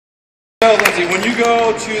So Lindsay, when you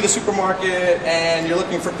go to the supermarket and you're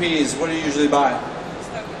looking for peas, what do you usually buy?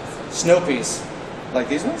 Snowpeas. Like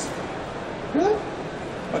these ones? Really?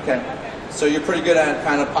 Okay. So you're pretty good at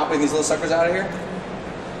kind of popping these little suckers out of here?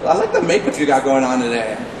 I like the makeup you got going on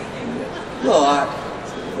today. Little,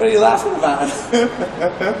 what are you laughing about?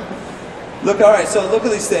 Look, alright, so look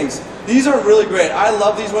at these things. These are really great. I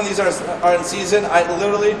love these when these are in season.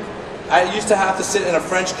 I used to have to sit in a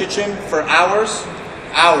French kitchen for hours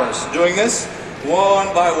doing this,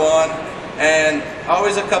 one by one, and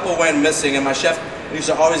always a couple went missing, and my chef used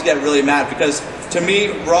to always get really mad because to me,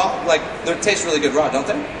 raw, like, they taste really good raw, don't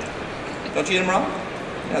they? Don't you eat them raw?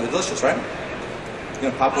 Yeah, they're delicious, right?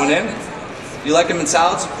 You're gonna pop one in. You like them in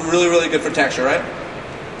salads? Really, really good for texture, right?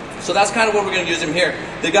 So that's kind of what we're gonna use them here.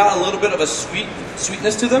 They got a little bit of a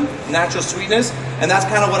sweetness to them, natural sweetness, and that's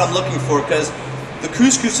kind of what I'm looking for because the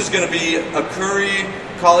couscous is going to be a curry,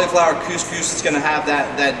 cauliflower couscous. It's going to have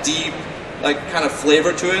that deep, like, kind of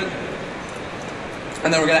flavor to it.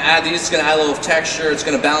 And then we're going to add these. It's going to add a little texture. It's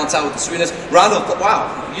going to balance out with the sweetness. Round of applause.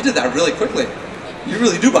 Wow, you did that really quickly. You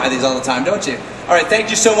really do buy these all the time, don't you? All right,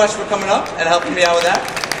 thank you so much for coming up and helping me out with that.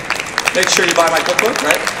 Make sure you buy my cookbook,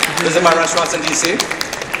 right? Visit my restaurants in DC.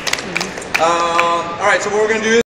 All right, so what we're going to do is